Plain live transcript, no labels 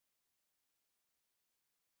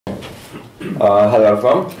Hello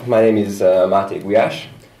everyone, my name is Máté Gulyás,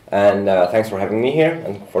 and thanks for having me here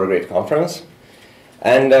and for a great conference.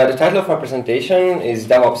 And the title of my presentation is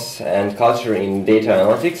Devops and Culture in Data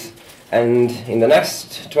Analytics, and in the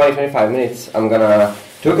next 20-25 minutes I'm gonna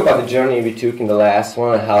talk about the journey we took in the last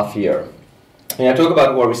 1.5 years. And I talk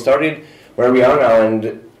about where we started, where we are now,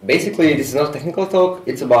 and basically this is not a technical talk,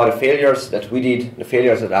 it's about the failures that we did, the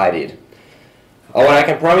failures that I did. What I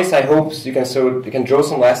can promise, I hope you can draw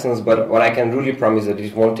some lessons, but what I can really promise that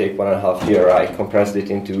it won't take 1.5 years. I compressed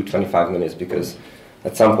it into 25 minutes because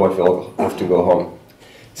at some point we'll have to go home.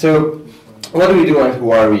 So what do we do and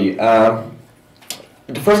who are we?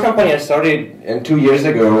 The first company I started 2 years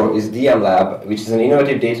ago is DM Lab, which is an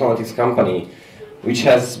innovative data analytics company, which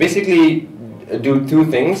has basically do two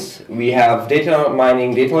things. We have data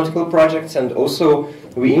mining, data analytical projects, and also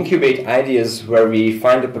we incubate ideas where we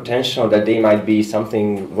find the potential that they might be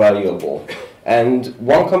something valuable. And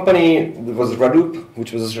one company was Redup,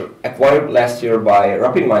 which was acquired last year by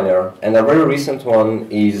RapidMiner, and a very recent one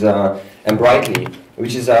is Brightly,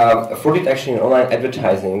 which is a fraud detection in online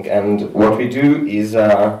advertising. And what we do is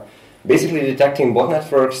basically detecting bot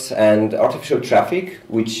networks and artificial traffic,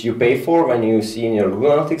 which you pay for when you see in your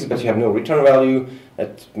Google Analytics, but you have no return value.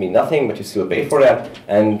 That means nothing, but you still pay for that.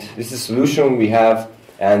 And this is a solution we have.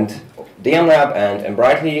 And DM Lab and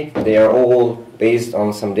Brightly, they are all based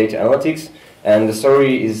on some data analytics. And the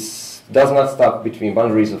story does not stop between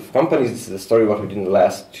boundaries of companies. This is the story what we did in the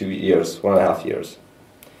last 2 years, 1.5 years.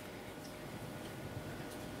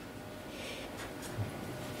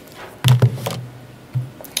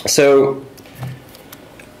 So,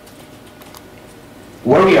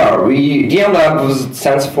 where we are, DM Lab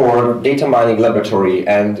stands for Data Mining Laboratory,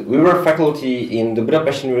 and we were faculty in the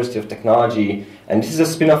Budapest University of Technology, and this is a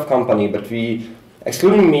spin-off company, but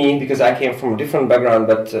excluding me, because I came from a different background,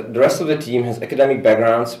 but the rest of the team has academic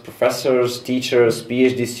backgrounds, professors, teachers,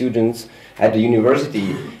 PhD students at the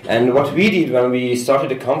university. And what we did when we started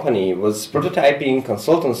the company was prototyping,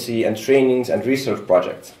 consultancy, and trainings and research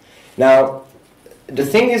projects. Now, the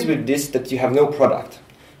thing is with this that you have no product.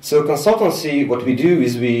 So consultancy, what we do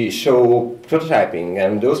is we show prototyping,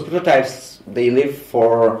 and those prototypes, they live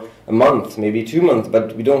for a month, maybe 2 months,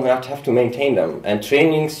 but we don't have to maintain them. And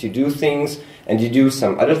trainings, you do things, and you do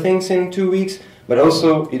some other things in 2 weeks, but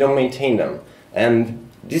also you don't maintain them. And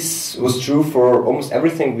this was true for almost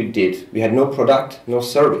everything we did. We had no product, no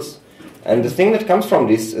service. And the thing that comes from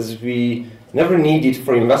this is we never needed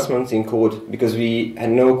for investments in code because we had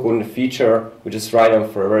no code in the future. We just write them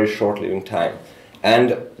for a very short living time.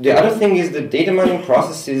 And the other thing is that data mining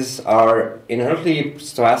processes are inherently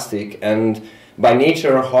stochastic and by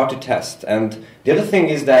nature hard to test. And the other thing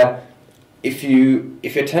is that if you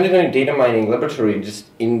attended a data mining laboratory, just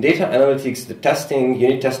in data analytics, the testing,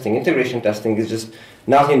 unit testing, integration testing is just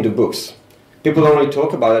not in the books. People don't really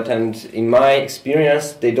talk about it, and in my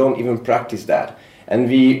experience, they don't even practice that. And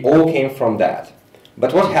we all came from that.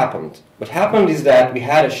 But what happened? What happened is that we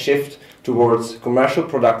had a shift towards commercial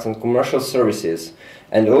products and commercial services.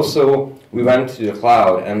 And also we went to the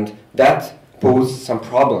cloud, and that posed some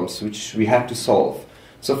problems which we had to solve.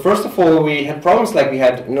 So first of all, we had problems like we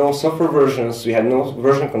had no software versions, we had no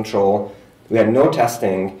version control, we had no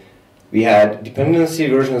testing, we had dependency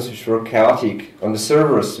versions which were chaotic. On the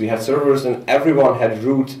servers, we had servers and everyone had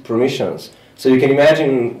root permissions. So you can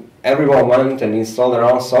imagine everyone went and installed their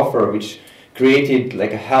own software, which created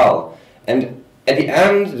like a hell. And at the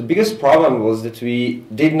end, the biggest problem was that we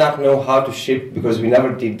did not know how to ship because we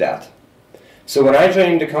never did that. So when I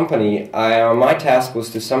joined the company, my task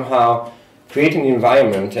was to somehow create an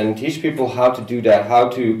environment and teach people how to do that, how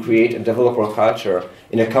to create a developer culture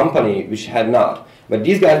in a company which had not. But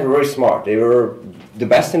these guys were very smart. They were the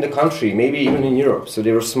best in the country, maybe even in Europe. So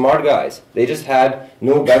they were smart guys. They just had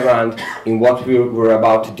no background in what we were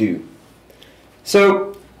about to do.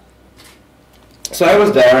 So I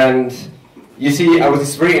was there, and you see, I was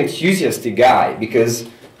this very enthusiastic guy because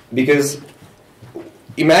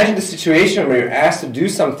imagine the situation where you're asked to do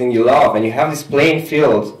something you love and you have this playing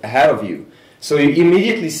field ahead of you. So you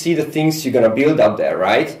immediately see the things you're going to build up there,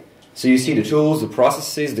 right? So you see the tools, the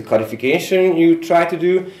processes, the codification you try to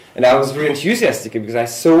do. And I was very enthusiastic because I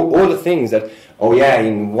saw all the things that, oh yeah,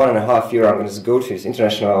 in 1.5 years I'm going to go to this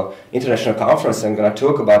international conference and I'm going to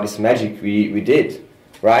talk about this magic we did,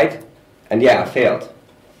 right? And yeah, I failed.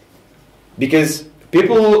 Because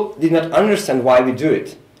people did not understand why we do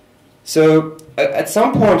it. So at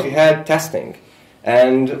some point we had testing.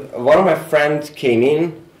 And one of my friends came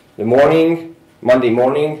in the morning, Monday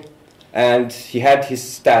morning, and he had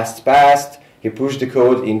his tests passed. He pushed the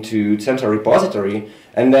code into central repository,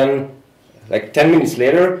 and then like 10 minutes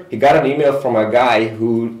later, he got an email from a guy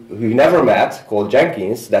who he never met, called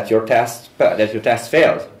Jenkins, that your test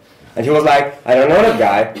failed. And he was like, I don't know that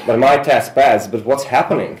guy, but my test passed, but what's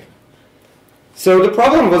happening? So the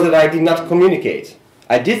problem was that I did not communicate.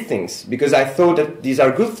 I did things because I thought that these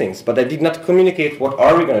are good things, but I did not communicate what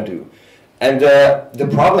are we going to do. And the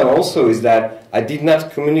problem also is that I did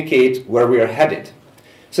not communicate where we are headed.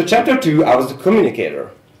 So chapter 2, I was the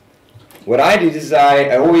communicator. What I did is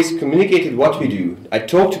I always communicated what we do. I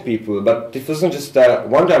talked to people, but it wasn't just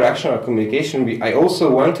one directional communication. I also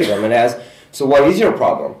went to them and asked, so what is your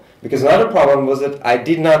problem? Because another problem was that I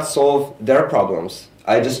did not solve their problems.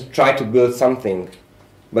 I just tried to build something,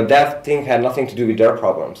 but that thing had nothing to do with their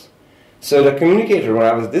problems. So the communicator, when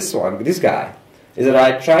I was this guy, is that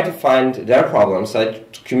I tried to find their problems. I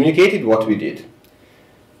communicated what we did.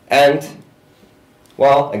 And,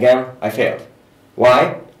 well, again, I failed.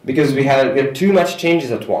 Why? Because we had too much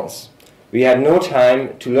changes at once. We had no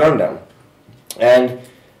time to learn them. And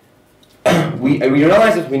we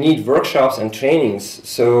realized that we need workshops and trainings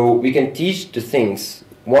so we can teach the things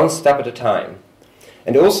one step at a time.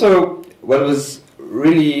 And also, what was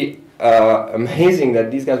really amazing,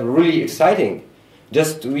 that these guys were really exciting.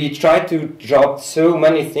 Just we tried to drop so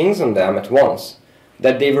many things on them at once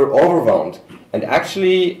that they were overwhelmed. And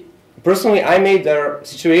actually, personally, I made their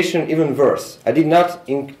situation even worse. I did not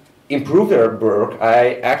improve their work.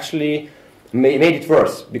 I actually made it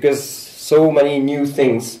worse because so many new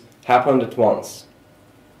things happened at once.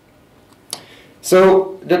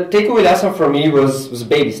 So the takeaway lesson for me was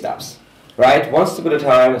baby steps, right? One step at a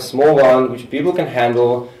time, a small one, which people can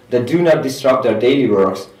handle, that do not disrupt their daily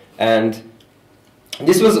works. And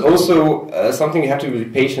this was also something you have to be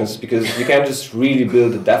patient, because you can't just really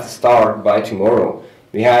build a Death Star by tomorrow.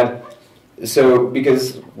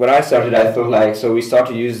 Because when I started, I thought like, so we start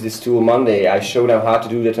to use this tool Monday. I showed them how to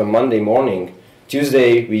do that on Monday morning.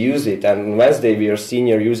 Tuesday we use it, and Wednesday we are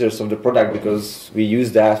senior users of the product because we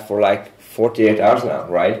use that for like 48 hours now,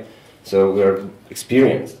 right? So we're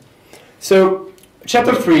experienced. So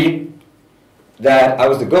chapter 3, that I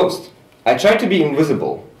was the ghost. I tried to be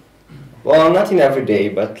invisible. Well, not in every day,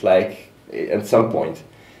 but like at some point.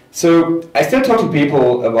 So I still talk to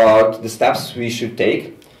people about the steps we should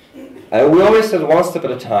take. We always said one step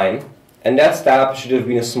at a time, and that step should have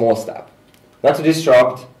been a small step. Not to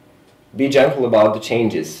disrupt, be gentle about the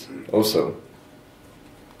changes also.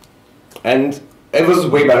 And it was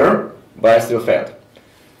way better, but I still failed.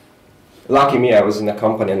 Lucky me, I was in a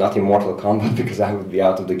company and not in Mortal Kombat, because I would be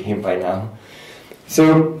out of the game by now.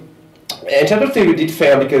 So in chapter 3 we did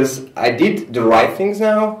fail because I did the right things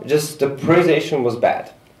now, just the prioritization was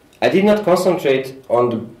bad. I did not concentrate on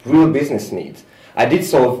the real business needs. I did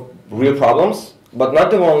solve real problems, but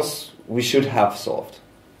not the ones we should have solved,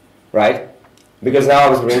 right? Because now I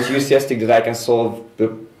was very enthusiastic that I can solve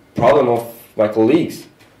the problem of my colleagues.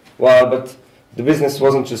 Well, but the business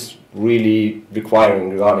wasn't just really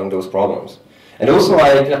regarding those problems. And also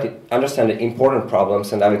I did not understand the important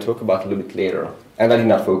problems, and I will talk about a little bit later, and I did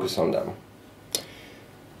not focus on them.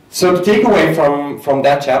 So the takeaway from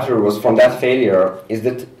that chapter from that failure is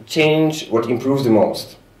that change what improves the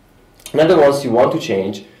most. Not the ones you want to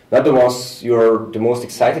change, not the ones you're the most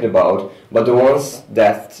excited about, but the ones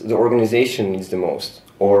that the organization needs the most,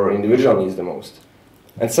 or individual needs the most.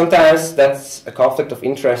 And sometimes that's a conflict of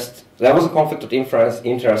interest. That was a conflict of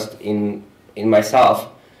interest in myself,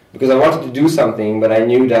 because I wanted to do something, but I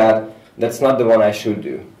knew that that's not the one I should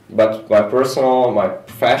do. But my personal, my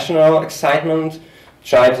professional excitement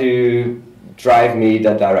tried to drive me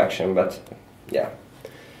that direction, but yeah.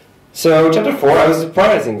 So chapter 4, I was a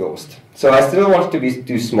prioritizing ghost. So I still wanted to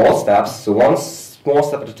do small steps, so one small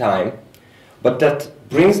step at a time, but that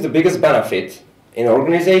brings the biggest benefit in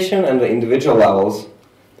organization and the individual levels,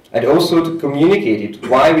 and also to communicate it,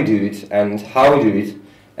 why we do it and how we do it,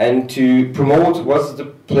 and to promote what's the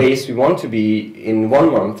place we want to be in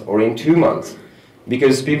 1 month or in 2 months,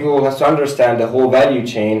 because people have to understand the whole value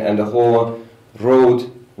chain and the whole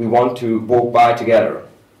road we want to walk by together,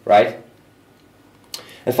 right?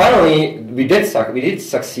 And finally, we did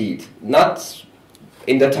succeed, not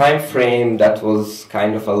in the time frame that was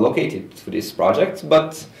kind of allocated to this project,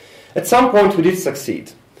 but at some point we did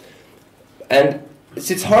succeed. And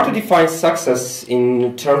it's hard to define success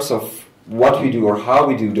in terms of what we do or how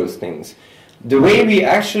we do those things. The way we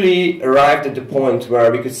actually arrived at the point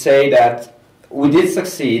where we could say that we did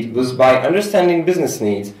succeed was by understanding business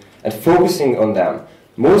needs and focusing on them.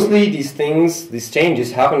 Mostly these things, these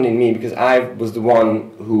changes happened in me because I was the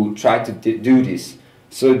one who tried to do this.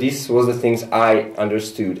 So this was the things I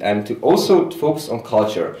understood, and to also focus on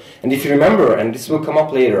culture. And if you remember, and this will come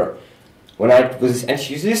up later, when I was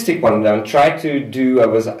enthusiastic one and tried to do, I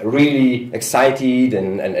was really excited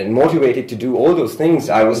and motivated to do all those things.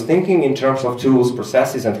 I was thinking in terms of tools,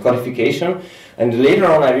 processes, and codification. And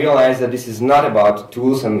later on, I realized that this is not about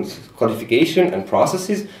tools and codification and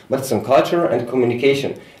processes, but it's on culture and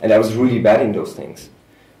communication. And I was really bad in those things.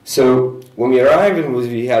 So when we arrived and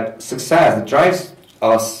we had success that drives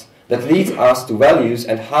us, that leads us to values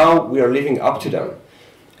and how we are living up to them.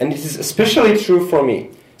 And this is especially true for me.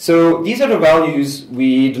 So these are the values.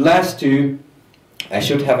 The last two, I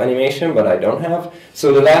should have animation, but I don't have.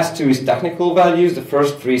 So the last two is technical values. The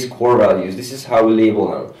first three is core values. This is how we label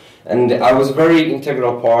them. And I was a very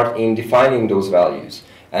integral part in defining those values.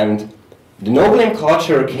 And the no-blame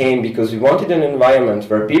culture came because we wanted an environment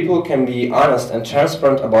where people can be honest and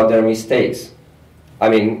transparent about their mistakes. I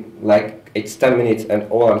mean, like, it's 10 minutes and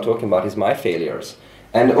all I'm talking about is my failures.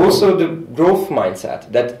 And also the growth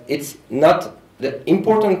mindset, that it's not, the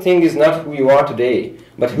important thing is not who you are today,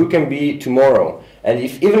 but who can be tomorrow. And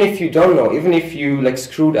even if you don't know, even if you like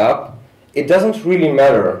screwed up, it doesn't really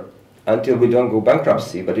matter until we don't go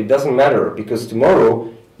bankruptcy, but it doesn't matter because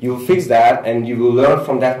tomorrow you'll fix that and you will learn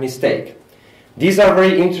from that mistake. These are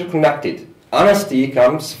very interconnected. Honesty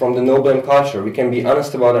comes from the no-blame culture. We can be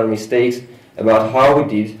honest about our mistakes, about how we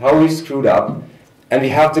did, how we screwed up, and we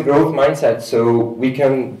have the growth mindset so we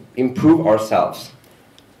can improve ourselves.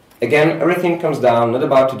 Again, everything comes down not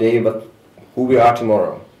about today, but who we are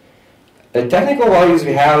tomorrow. The technical values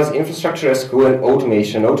we have is infrastructure as code and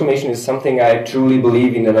automation. Automation is something I truly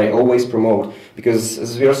believe in and I always promote, because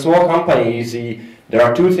as we are a small company, you see, there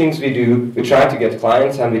are two things we do. We try to get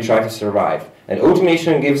clients and we try to survive. And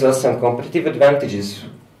automation gives us some competitive advantages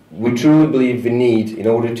we truly believe we need in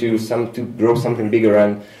order to grow something bigger,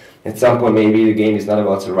 and at some point maybe the game is not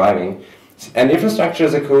about surviving. And infrastructure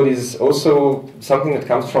as a code is also something that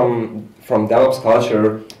comes from DevOps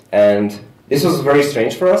culture, and this was very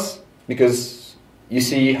strange for us because you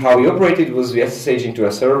see how we operated was we SSH into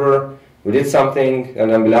a server, we did something,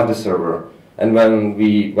 and then we left the server. And when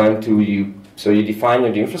we went to you, so you define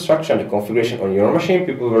the infrastructure and the configuration on your machine,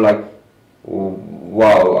 people were like,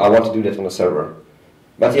 wow, I want to do that on the server.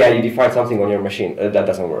 But yeah, you define something on your machine, that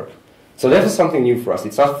doesn't work. So that was something new for us.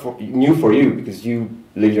 It's not new for you because you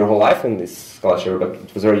lived your whole life in this culture, but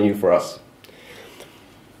it was very new for us.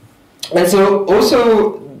 And so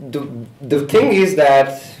also the thing is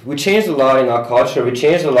that we changed a lot in our culture, we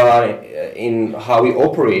changed a lot in how we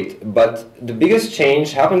operate, but the biggest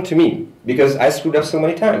change happened to me because I screwed up so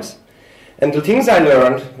many times. And the things I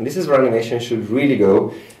learned, and this is where animation should really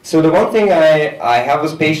go. So the one thing I have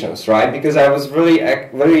was patience, right? Because I was really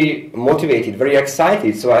very motivated, very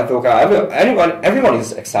excited. So I thought, everyone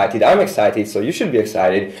is excited. I'm excited, so you should be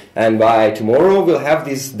excited. And by tomorrow, we'll have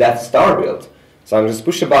this Death Star built. So I'm just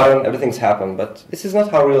push a button, everything's happened. But this is not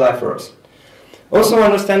how real life works. Also,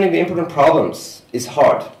 understanding the important problems is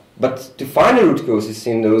hard. But to find the root causes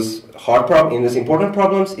in those important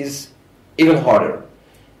problems is even harder.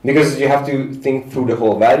 Because you have to think through the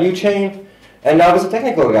whole value chain. And I was a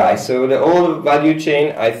technical guy, so the whole value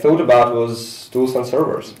chain I thought about was tools and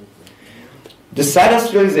servers. The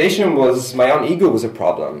saddest realization was my own ego was a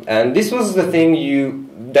problem. And this was the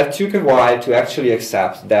thing that took a while to actually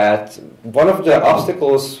accept, that one of the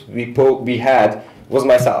obstacles we had was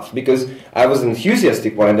myself. Because I was an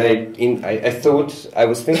enthusiastic one, and I thought I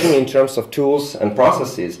was thinking in terms of tools and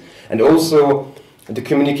processes. And also the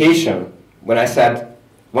communication. When I said,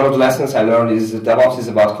 one of the lessons I learned is that DevOps is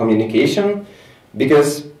about communication,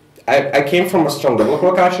 because I came from a strong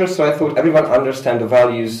developer culture, so I thought everyone understand the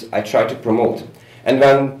values I try to promote. And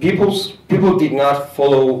when people did not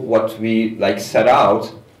follow what we set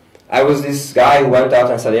out, I was this guy who went out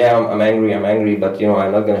and said, yeah, I'm angry, but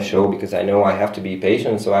I'm not going to show because I know I have to be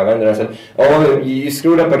patient. So I went there and said, oh, you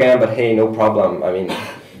screwed up again, but hey, no problem. I mean,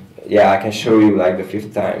 yeah, I can show you the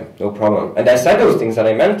 5th time, no problem. And I said those things and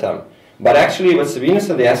I meant them. But actually, what Sabina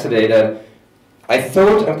said yesterday, that I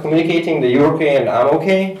thought I'm communicating the you're okay and I'm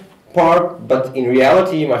okay part, but in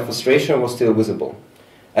reality, my frustration was still visible.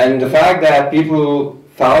 And the fact that people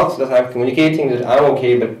felt that I'm communicating that I'm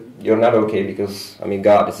okay, but you're not okay because, I mean,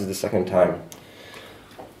 God, this is the 2nd time.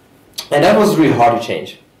 And that was really hard to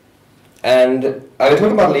change. And I will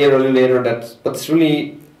talk about a little later that what's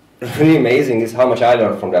really amazing is how much I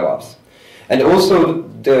learned from DevOps. And also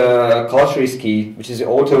the culture is key, which is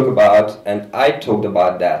all talk about, and I talked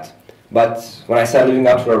about that. But when I started living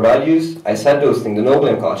up to our values, I said those things, the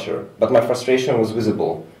no-blame culture, but my frustration was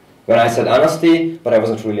visible. When I said honesty, but I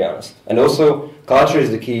wasn't really honest. And also, culture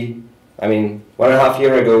is the key. I mean, 1.5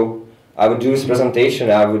 years ago, I would do this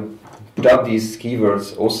presentation, I would put up these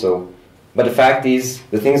keywords also. But the fact is,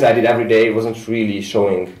 the things I did every day wasn't really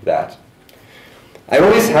showing that. I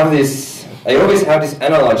always have this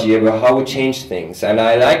analogy about how we change things, and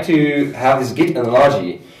I like to have this Git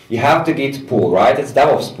analogy. You have the Git pull, right? It's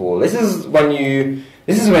Devops pull. This is when you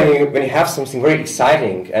have something very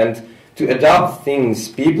exciting, and to adopt things,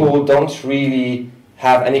 people don't really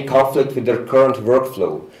have any conflict with their current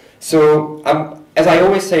workflow. So, as I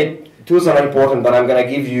always say, tools are important, but I'm gonna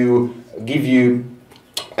give you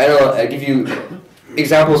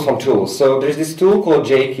examples from tools. So there's this tool called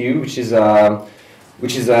JQ, which is a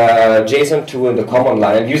JSON tool in the command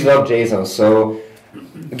line. I use a lot of JSON. So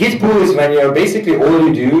Git pull is when you're basically all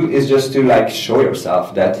you do is just to like show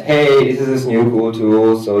yourself that, hey, this is this new cool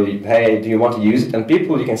tool. So hey, do you want to use it? And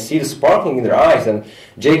people, you can see the sparkling in their eyes. And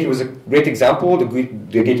JQ was a great example, the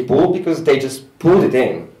Git pull, because they just pulled it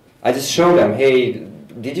in. I just showed them, hey,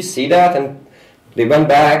 did you see that? And they went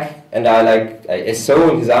back. And I saw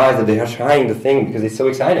in his eyes that they are trying the thing because it's so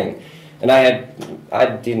exciting. And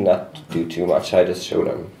I did not do too much, I just showed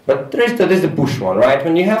them. But there's the push one, right?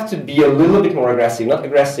 When you have to be a little bit more aggressive, not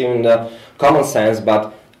aggressive in the common sense,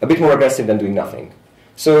 but a bit more aggressive than doing nothing.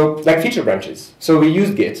 So, like feature branches. So we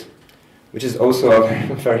used Git, which is also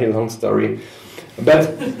a very long story.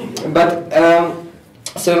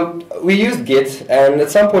 So we used Git, and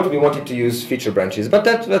at some point we wanted to use feature branches, but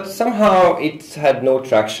that somehow it had no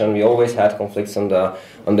traction. We always had conflicts on the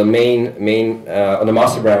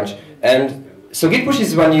master branch, and so Git push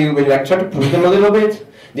is when you like try to push them a little bit.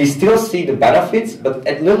 They still see the benefits, but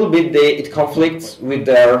a little bit it conflicts with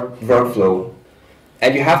their workflow,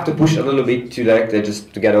 and you have to push a little bit to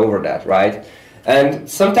just to get over that, right? And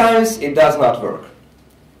sometimes it does not work.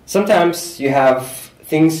 Sometimes you have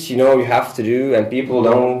things you have to do, and people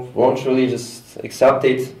won't really just accept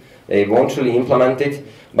it. They won't really implement it.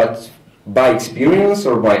 But by experience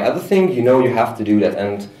or by other thing, you have to do that.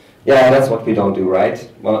 And yeah, that's what we don't do,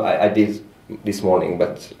 right? Well, I did this morning,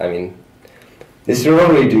 but I mean, this you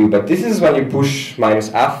don't really do. But this is when you push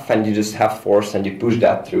 -F and you just have force and you push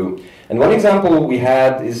that through. And one example we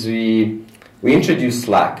had is we introduced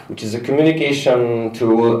Slack, which is a communication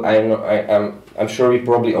tool. I'm sure we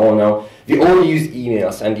probably all know. We all use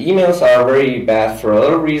emails, and emails are very bad for a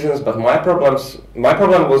lot of reasons, but my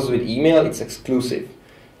problem was with email, it's exclusive.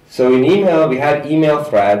 So in email, we had email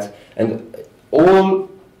threads, and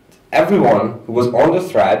everyone who was on the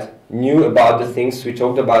thread knew about the things we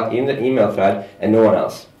talked about in the email thread, and no one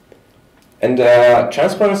else. And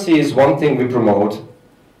transparency is one thing we promote,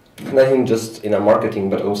 not even just in our marketing,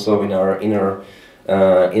 but also in our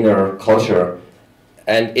inner culture.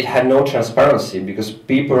 And it had no transparency because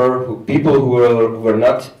people who were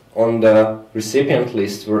not on the recipient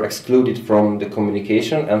list were excluded from the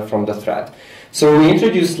communication and from the thread. So we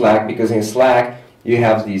introduced Slack because in Slack you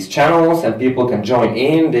have these channels and people can join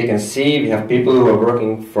in, they can see, we have people who are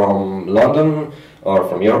working from London or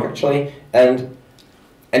from York actually, and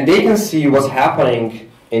they can see what's happening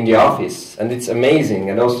in the office, and it's amazing.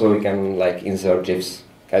 And also we can like insert GIFs,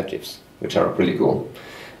 cat GIFs, which are really cool.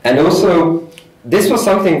 And also, this was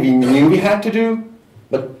something we knew we had to do,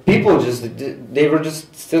 but people they were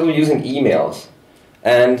just still using emails.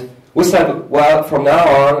 And we said, well, from now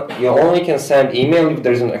on, you only can send email if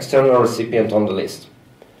there's an external recipient on the list.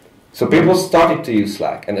 So people started to use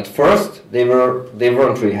Slack, and at first they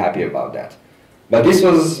weren't really happy about that. But this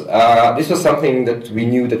was something that we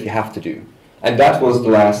knew that we have to do, and that was the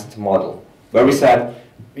last model where we said,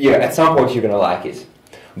 yeah, at some point you're gonna like it.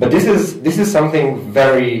 But this is something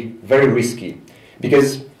very, very risky. Because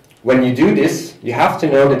when you do this, you have to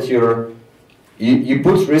know that you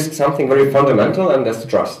put risk something very fundamental, and that's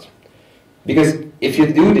trust. Because if you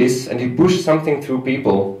do this and you push something through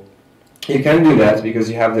people, you can do that because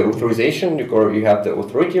you have the authorization or you have the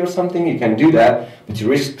authority or something, you can do that, but you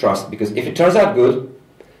risk trust. Because if it turns out good,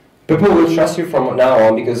 people will trust you from now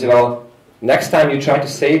on because, well, next time you try to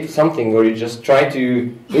say something or you just try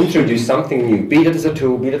to introduce something new, be that as a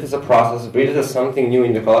tool, be that as a process, be that as something new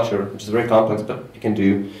in the culture, which is very complex, but you can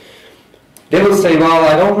do, they will say, well,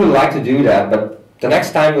 I don't really like to do that, but the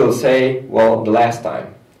next time we'll say, well, the last time.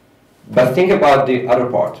 But think about the other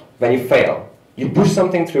part. When you fail, you push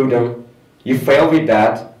something through them, you fail with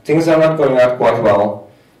that, things are not going out quite well.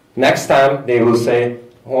 Next time they will say,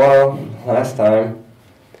 well, last time.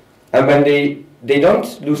 And when they don't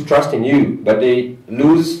lose trust in you, but they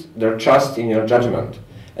lose their trust in your judgment.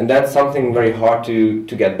 And that's something very hard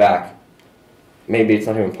to get back. Maybe it's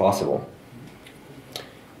not even possible.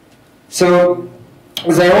 So,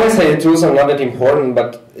 as I always say, the tools are not that important,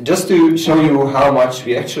 but just to show you how much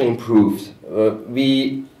we actually improved,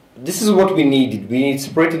 this is what we needed. We need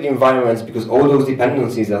separated environments because all those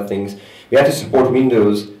dependencies are things. We had to support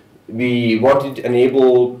Windows. We wanted to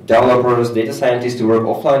enable developers, data scientists to work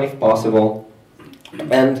offline if possible.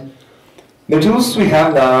 And the tools we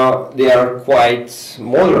have now, they are quite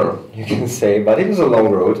modern, you can say, but it was a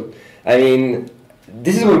long road. I mean,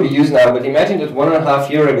 this is what we use now, but imagine that 1.5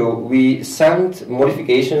 years ago we sent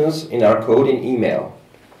modifications in our code in email.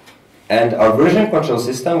 And our version control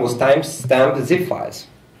system was time-stamped zip files.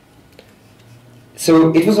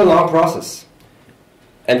 So it was a long process.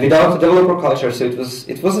 And without a developer culture, so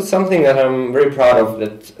it wasn't something that I'm very proud of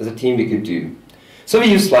that as a team we could do. So we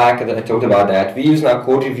use Slack, I talked about that. We use now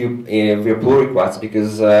code review via pull requests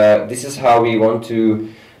because this is how we want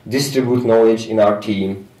to distribute knowledge in our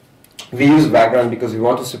team. We use Vagrant because we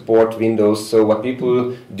want to support Windows. So what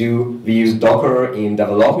people do, we use Docker in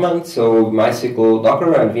development. So MySQL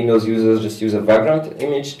Docker and Windows users just use a Vagrant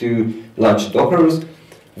image to launch Dockers.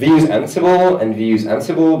 We use Ansible, and we use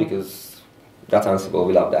Ansible because that's Ansible,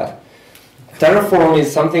 we love that. Terraform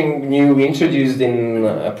is something new we introduced in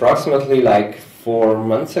approximately like 4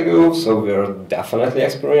 months ago, so we're definitely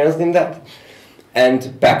experienced in that.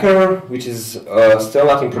 And Packer, which is still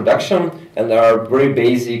not in production, and our very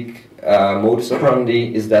basic modus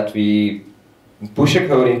operandi is that we push a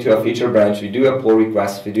code into a feature branch, we do a pull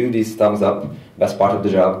request, we do this thumbs up, best part of the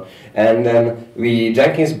job, and then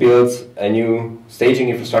Jenkins builds a new staging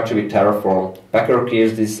infrastructure with Terraform. Packer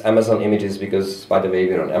creates these Amazon images because, by the way,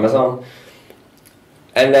 we're on Amazon.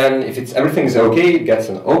 And then if everything is okay, it gets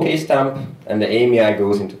an OK stamp, and the AMI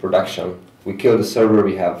goes into production. We kill the server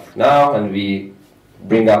we have now, and we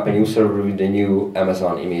bring up a new server with the new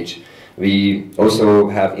Amazon image. We also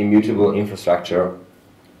have immutable infrastructure,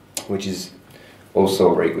 which is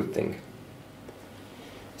also a very good thing.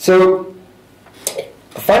 So,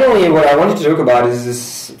 finally, what I wanted to talk about is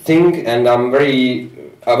this thing, and I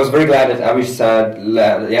was very glad that Avish said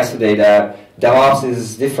yesterday that DevOps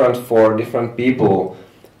is different for different people,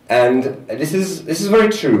 and this is very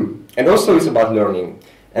true. And also, it's about learning.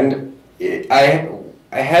 And I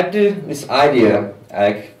had this idea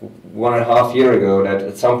like 1.5 years ago that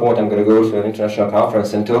at some point I'm going to go to an international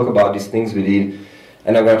conference and talk about these things we did,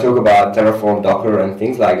 and I'm going to talk about Terraform, Docker, and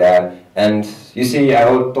things like that. And you see, I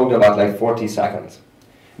talked about like 40 seconds.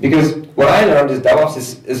 Because what I learned is DevOps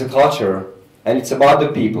is a culture, and it's about the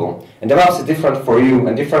people. And DevOps is different for you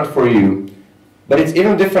and different for you. But it's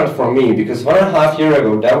even different for me, because 1.5 years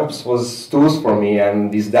ago, DevOps was tools for me,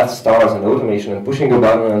 and these Death Stars and automation and pushing a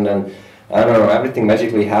button, and then, I don't know, everything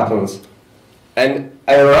magically happens. And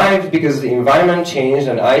I arrived because the environment changed,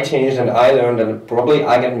 and I changed, and I learned, and probably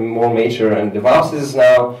I get more mature. And DevOps is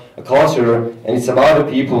now a culture, and it's about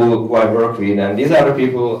the people who I work with, and these are the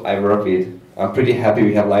people I work with. I'm pretty happy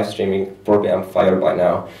we have live streaming. Probably I'm fired by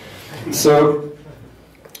now. So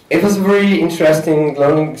it was a very interesting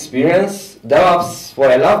learning experience. DevOps,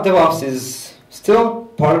 what I love DevOps is still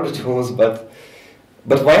part of the tools, but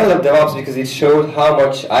why I love DevOps, because it showed how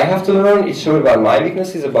much I have to learn, it showed about my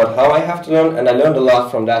weaknesses, about how I have to learn, and I learned a lot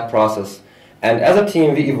from that process. And as a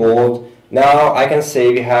team, we evolved. Now I can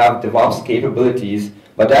say we have DevOps capabilities,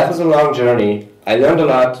 but that was a long journey. I learned a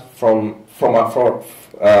lot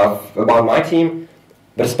about my team,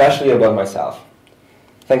 but especially about myself.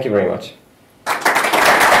 Thank you very much.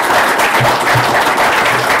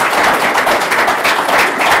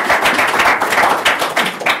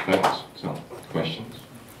 Questions?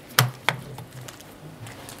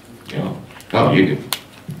 Yeah. Oh, you do.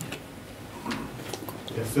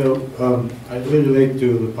 Yeah, so I really relate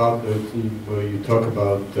to the part where you talk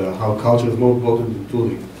about how culture is more important than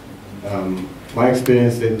tooling. My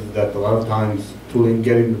experience is that a lot of times tooling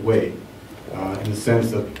get in the way, in the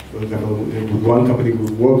sense that, for example, with one company we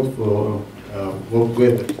worked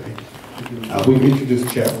with, we've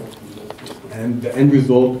introduced Chef, and the end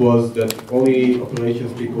result was that only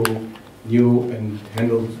operations people knew and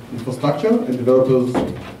handled infrastructure, and developers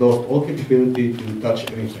lost all capability to touch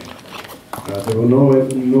anything. They were no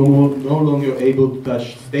longer able to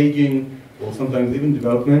touch staging or sometimes even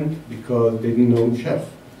development because they didn't know Chef.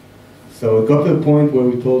 So it got to the point where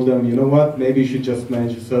we told them, you know what, maybe you should just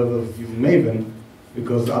manage your servers using Maven,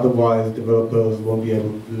 because otherwise developers won't be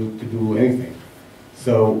able to do anything.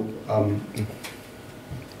 So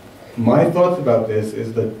my thoughts about this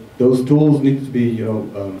is that those tools need to be,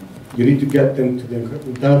 you need to get them to the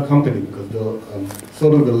entire company, because they're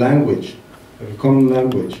sort of the language, like a common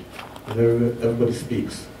language that everybody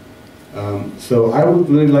speaks. So I would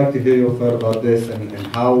really like to hear your thought about this, and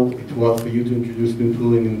how it was for you to introduce new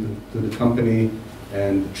tooling into the company,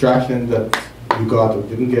 and the traction that you got or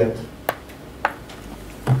didn't get.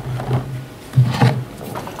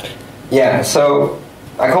 Yeah, so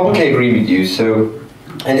I completely agree with you. So,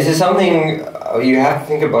 and this is something you have to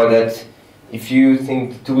think about, that if you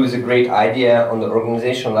think the tool is a great idea on the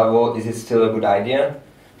organizational level, is it still a good idea?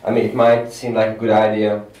 I mean, it might seem like a good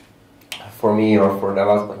idea for me or for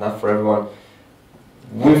Devops, but not for everyone.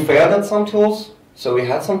 We failed at some tools. So we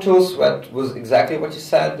had some tools that was exactly what you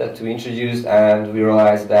said, that we introduced, and we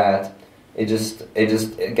realized that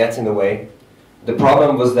it gets in the way. The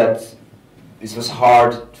problem was that it was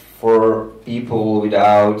hard for people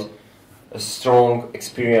without a strong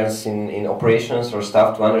experience in operations or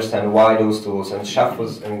stuff to understand why those tools. And Chef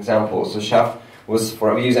was an example. So Chef was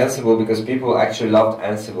we use Ansible because people actually loved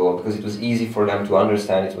Ansible because it was easy for them to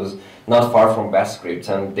understand. It was not far from Bash scripts,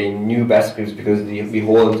 and they knew Bash scripts because we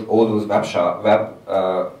hold all those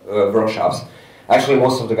workshops. Actually,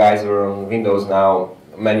 most of the guys are on Windows now,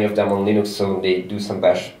 many of them on Linux, so they do some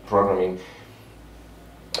Bash programming.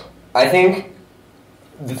 I think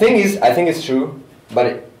the thing is, I think it's true,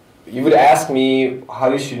 but you would ask me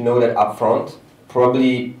how you should know that upfront,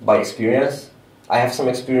 probably by experience. I have some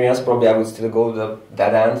experience, probably I would still go to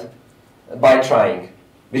that end by trying.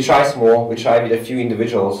 We try small, we try with a few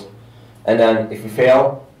individuals, and then if we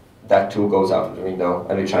fail, that tool goes out of the window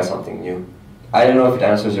and we try something new. I don't know if it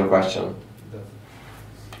answers your question.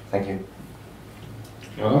 Thank you.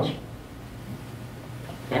 Anyone else?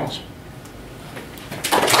 Thanks.